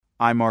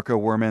I'm Marco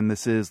Werman.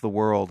 This is The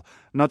World.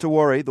 Not to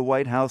worry, the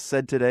White House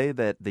said today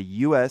that the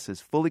U.S. is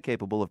fully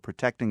capable of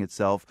protecting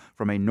itself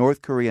from a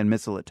North Korean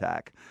missile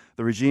attack.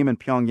 The regime in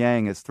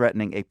Pyongyang is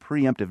threatening a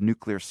preemptive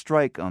nuclear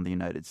strike on the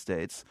United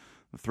States.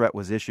 The threat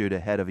was issued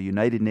ahead of a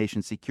United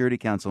Nations Security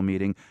Council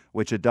meeting,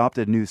 which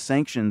adopted new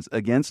sanctions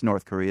against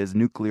North Korea's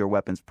nuclear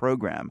weapons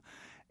program.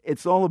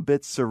 It's all a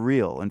bit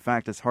surreal. In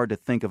fact, it's hard to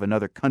think of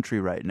another country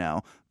right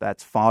now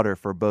that's fodder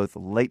for both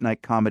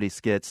late-night comedy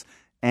skits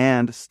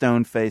and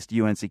stone-faced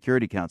UN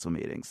Security Council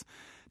meetings.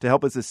 To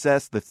help us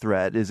assess the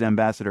threat is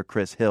Ambassador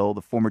Chris Hill,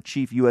 the former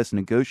chief U.S.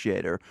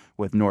 negotiator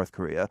with North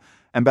Korea.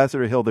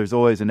 Ambassador Hill, there's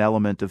always an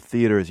element of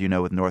theater, as you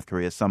know, with North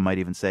Korea. Some might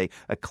even say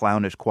a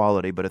clownish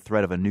quality, but a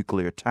threat of a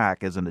nuclear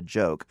attack isn't a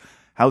joke.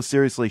 How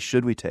seriously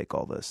should we take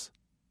all this?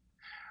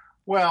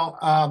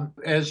 Well,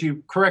 as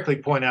you correctly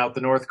point out,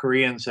 the North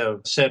Koreans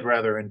have said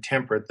rather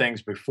intemperate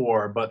things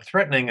before, but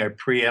threatening a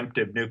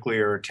preemptive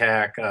nuclear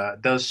attack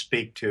does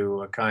speak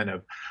to a kind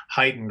of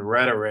heightened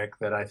rhetoric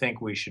that I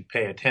think we should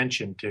pay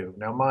attention to.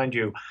 Now, mind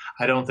you,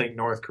 I don't think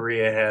North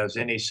Korea has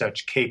any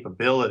such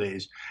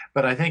capabilities,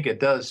 but I think it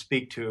does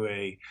speak to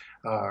a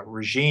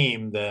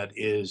regime that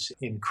is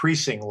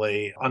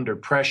increasingly under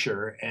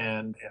pressure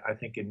and I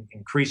think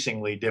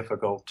increasingly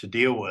difficult to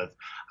deal with.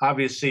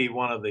 Obviously,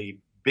 one of the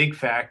big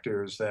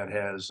factors that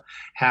has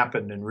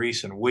happened in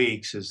recent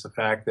weeks is the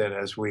fact that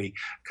as we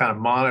kind of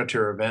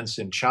monitor events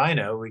in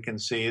China, we can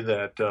see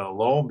that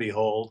lo and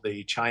behold,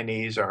 the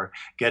Chinese are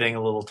getting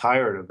a little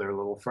tired of their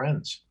little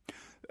friends.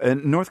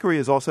 And North Korea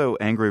is also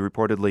angry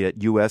reportedly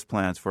at U.S.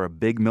 plans for a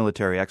big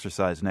military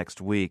exercise next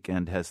week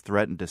and has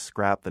threatened to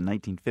scrap the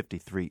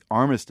 1953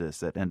 armistice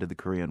that ended the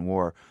Korean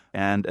War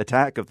and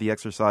attack if the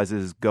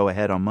exercises go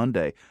ahead on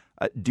Monday.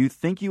 Do you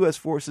think U.S.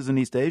 forces in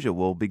East Asia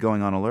will be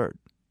going on alert?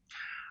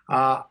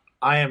 I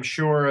am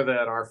sure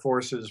that our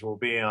forces will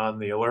be on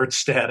the alert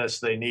status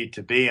they need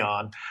to be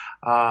on.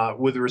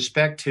 With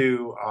respect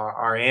to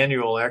our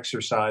annual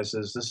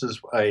exercises, this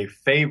is a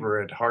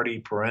favorite hardy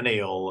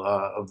perennial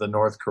of the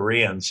North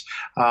Koreans.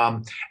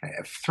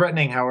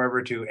 Threatening,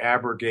 however, to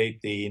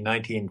abrogate the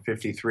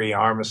 1953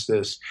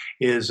 armistice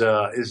is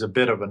a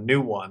bit of a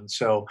new one.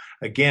 So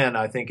again,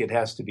 I think it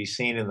has to be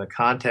seen in the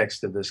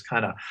context of this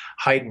kind of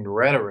heightened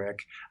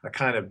rhetoric, a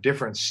kind of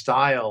different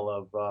style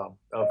of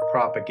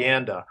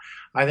propaganda.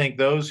 I think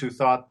those who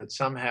thought that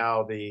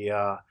somehow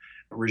the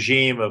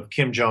regime of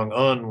Kim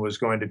Jong-un was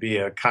going to be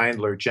a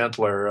kinder,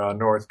 gentler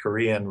North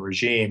Korean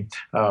regime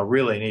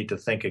really need to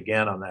think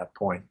again on that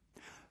point.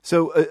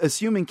 So,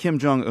 assuming Kim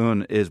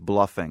Jong-un is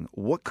bluffing,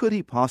 what could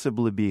he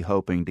possibly be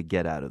hoping to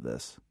get out of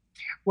this?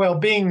 Well,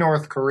 being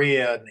North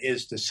Korea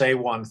is to say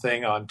one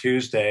thing on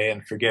Tuesday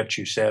and forget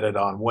you said it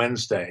on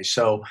Wednesday.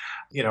 So,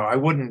 I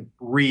wouldn't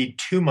read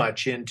too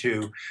much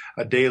into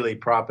a daily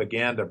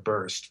propaganda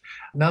burst.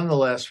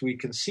 Nonetheless, we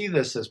can see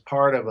this as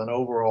part of an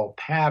overall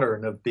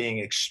pattern of being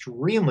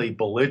extremely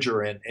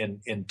belligerent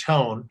in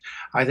tone.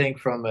 I think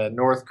from a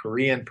North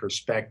Korean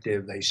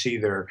perspective, they see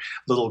their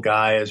little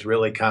guy as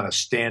really kind of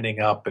standing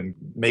up and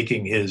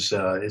making his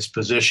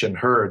position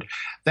heard.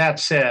 That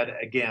said,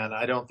 again,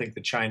 I don't think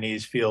the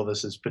Chinese feel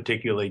this is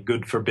particularly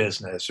good for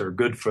business or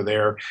good for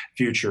their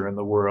future in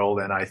the world.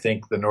 And I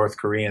think the North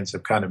Koreans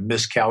have kind of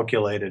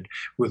miscalculated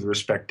with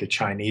respect to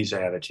Chinese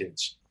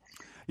attitudes.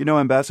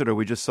 Ambassador,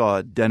 we just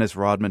saw Dennis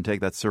Rodman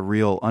take that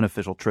surreal,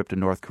 unofficial trip to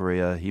North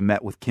Korea. He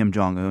met with Kim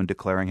Jong-un,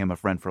 declaring him a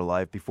friend for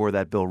life. Before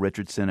that, Bill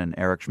Richardson and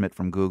Eric Schmidt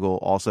from Google,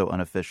 also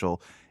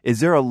unofficial. Is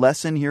there a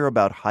lesson here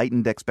about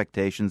heightened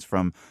expectations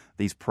from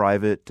these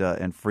private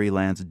and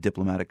freelance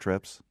diplomatic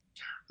trips?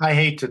 I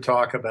hate to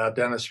talk about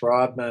Dennis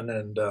Rodman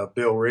and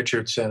Bill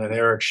Richardson and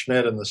Eric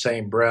Schmidt in the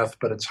same breath,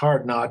 but it's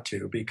hard not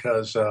to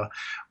because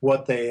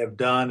what they have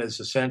done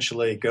is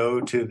essentially go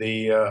to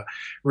the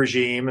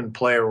regime and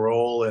play a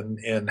role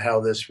in how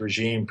this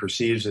regime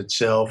perceives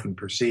itself and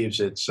perceives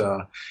its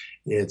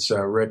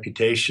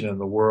reputation in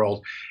the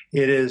world.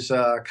 It is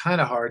kind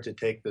of hard to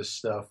take this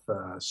stuff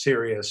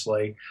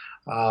seriously.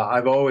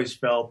 I've always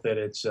felt that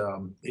it's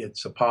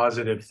a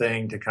positive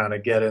thing to kind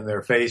of get in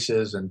their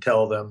faces and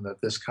tell them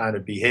that this kind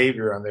of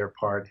behavior on their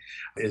part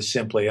is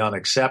simply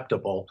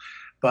unacceptable.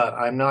 But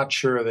I'm not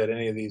sure that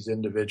any of these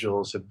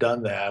individuals have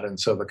done that. And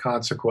so the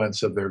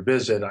consequence of their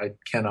visit, I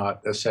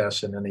cannot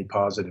assess in any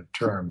positive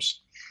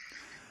terms.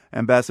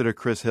 Ambassador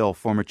Chris Hill,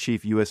 former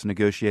chief U.S.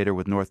 negotiator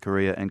with North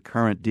Korea and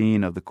current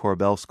dean of the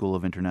Korbel School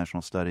of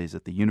International Studies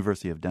at the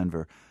University of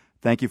Denver.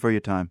 Thank you for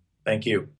your time. Thank you.